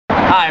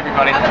Hi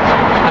everybody,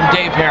 I'm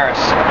Dave Harris.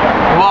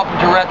 Welcome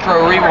to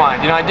Retro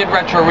Rewind. You know, I did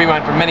Retro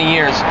Rewind for many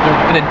years.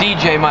 I've been a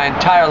DJ my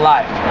entire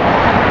life.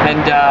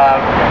 And,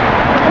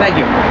 thank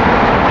you.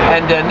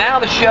 And now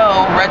the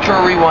show,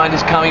 Retro Rewind,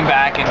 is coming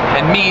back,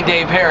 and me,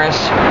 Dave Harris,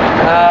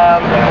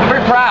 I'm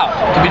very proud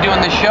to be doing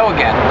this show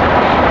again.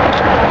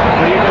 What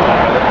are you doing?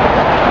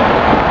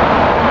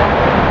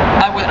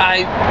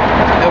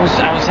 I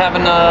was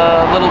having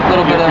a little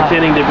bit of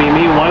pretending to be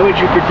me. Why would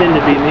you pretend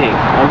to be me?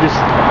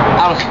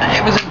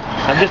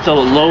 I'm just a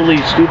lowly,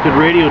 stupid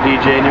radio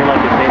DJ, and you're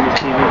like a famous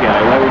TV guy.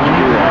 Why would you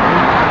do that?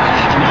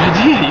 No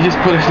idea. You just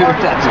put it.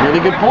 That's a really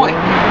good point.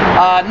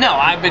 No,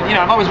 I've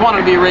always wanted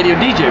to be a radio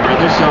DJ,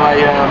 brother. So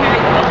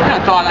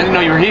I thought I didn't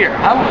know you were here.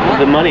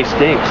 The money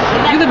stinks.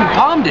 You live in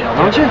Palmdale,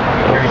 don't you?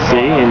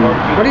 See, and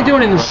what are you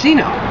doing in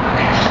Encino?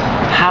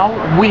 How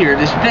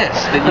weird is this?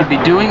 That you'd be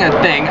doing a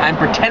thing, I'm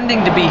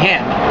pretending to be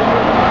him,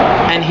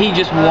 and he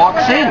just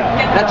walks in.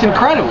 That's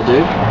incredible,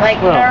 dude.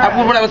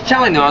 What I was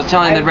telling them,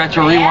 that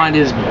Retro Rewind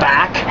is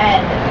back,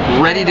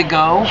 ready to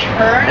go,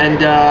 and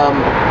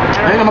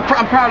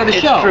I'm proud of the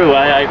show. It's true,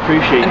 I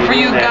appreciate it. And for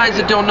you guys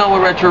that don't know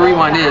what Retro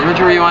Rewind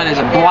is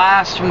a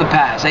blast from the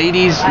past.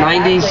 80s,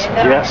 90s,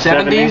 yeah,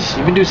 70s,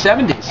 even do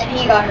 70s.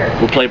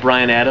 We'll play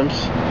Bryan Adams.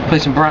 Play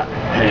some Bryan.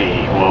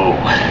 Hey, whoa.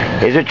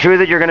 Is it true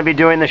that you're going to be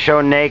doing the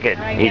show naked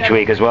each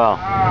week as well?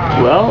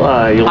 Well,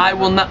 I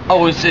will not.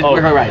 Oh,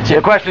 right. The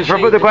questions for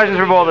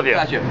both of you.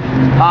 Got you.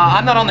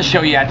 I'm not on the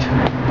show yet.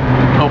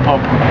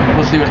 Hope.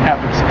 We'll see what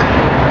happens.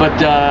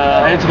 But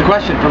answer the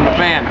question from the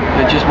fan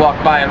that just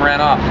walked by and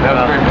ran off. That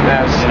was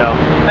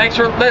great. Thanks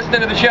for listening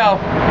to the show.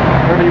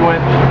 Wherever you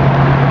went.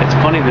 It's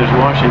funny. There's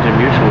Washington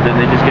Mutual. Didn't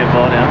they just get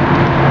bought out?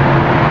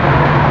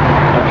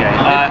 Okay.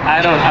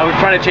 I was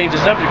trying to change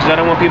the subject because I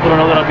don't want people to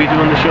know that I'll be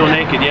doing the show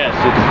naked. Yes,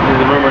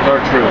 the rumors are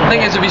true. The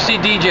thing is, if you see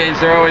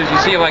DJs, you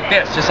see it like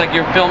this, just like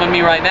you're filming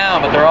me right now,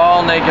 but they're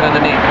all naked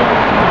underneath.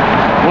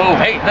 Whoa,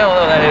 hey, no,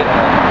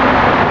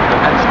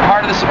 that's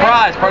part of the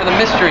surprise, part of the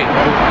mystery.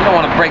 You don't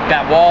want to break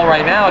that wall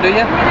right now, do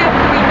you?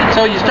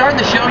 So you start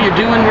the show, you're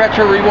doing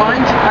Retro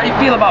Rewind. How do you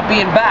feel about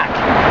being back?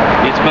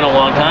 It's been a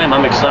long time.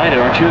 I'm excited.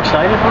 Aren't you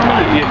excited for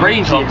me?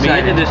 Crazy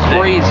excited.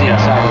 Crazy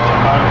excited.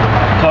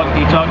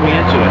 He talked me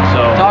into it.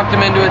 So talked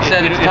him into it.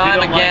 Said it's time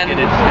again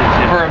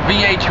for a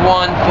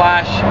VH1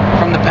 flash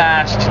from the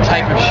past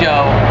type of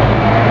show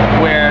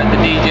where the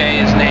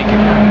DJ is naked.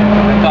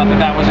 I thought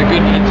that was a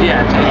good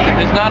idea.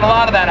 There's not a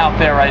lot of that out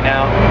there right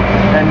now,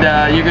 and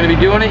you're going to be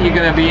doing it. You're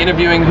going to be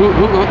interviewing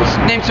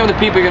name some of the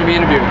people you're going to be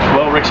interviewing.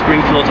 Well, Rick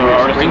Springfield's our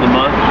Artist of the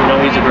Month. You know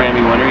he's a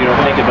Grammy winner. You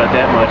don't think about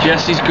that much.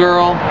 Jesse's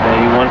Girl.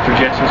 He won for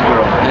Jesse's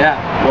Girl. Yeah.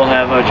 We'll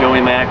have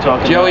Joey Mack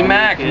talking. Joey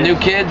Mack, New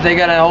Kids. They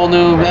got a whole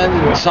new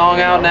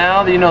song out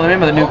now. You know,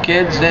 remember the New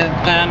Kids? They're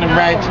kind of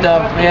bright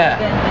stuff. Yeah.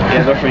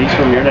 Yeah, he's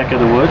from your neck of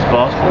the woods,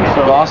 Boston.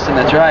 So, Boston,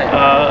 that's right.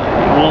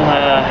 We'll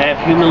have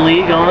Human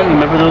League on. You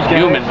remember those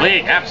guys? Human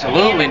League?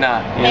 Absolutely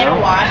not. You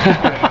know?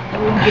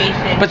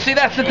 But see,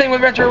 that's the thing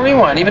with Retro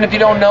Rewind. Even if you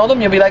don't know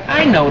them, you'll be like,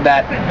 I know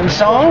that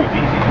song.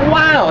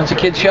 Wow, it's a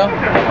kid's show.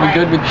 We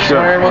good with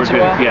swearing once in a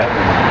while? Yeah.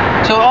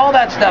 So all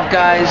that stuff,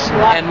 guys,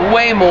 and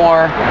way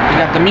more. You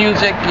got the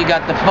music, you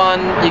got the fun,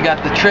 you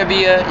got the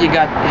trivia, you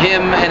got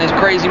him and his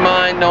crazy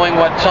mind knowing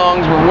what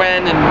songs were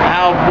when and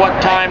what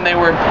time they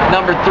were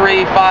number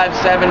 3, 5,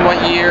 7, what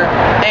year,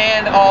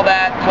 and all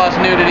that plus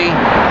nudity.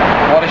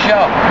 What a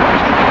show.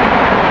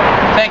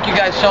 Thank you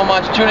guys so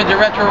much. Tune into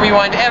Retro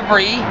Rewind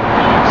every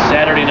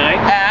Saturday night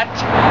at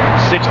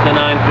 6 to 9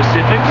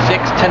 Pacific.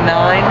 6 to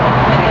 9.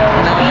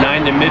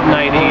 9 to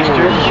midnight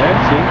Eastern.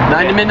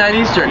 9 to midnight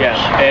Eastern. Yes,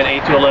 and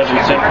 8 to 11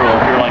 Central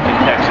if you're like in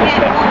Texas.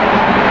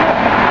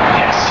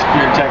 Yes,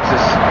 you're in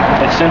Texas.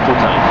 It's Central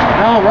Time.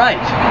 Oh,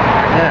 right.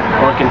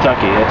 Yeah. Or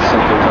Kentucky, it's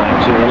Central Time.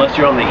 So unless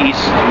you're on the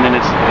East, and then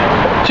it's...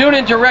 Tune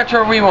into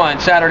Retro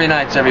Rewind Saturday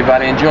nights,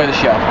 everybody. Enjoy the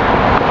show.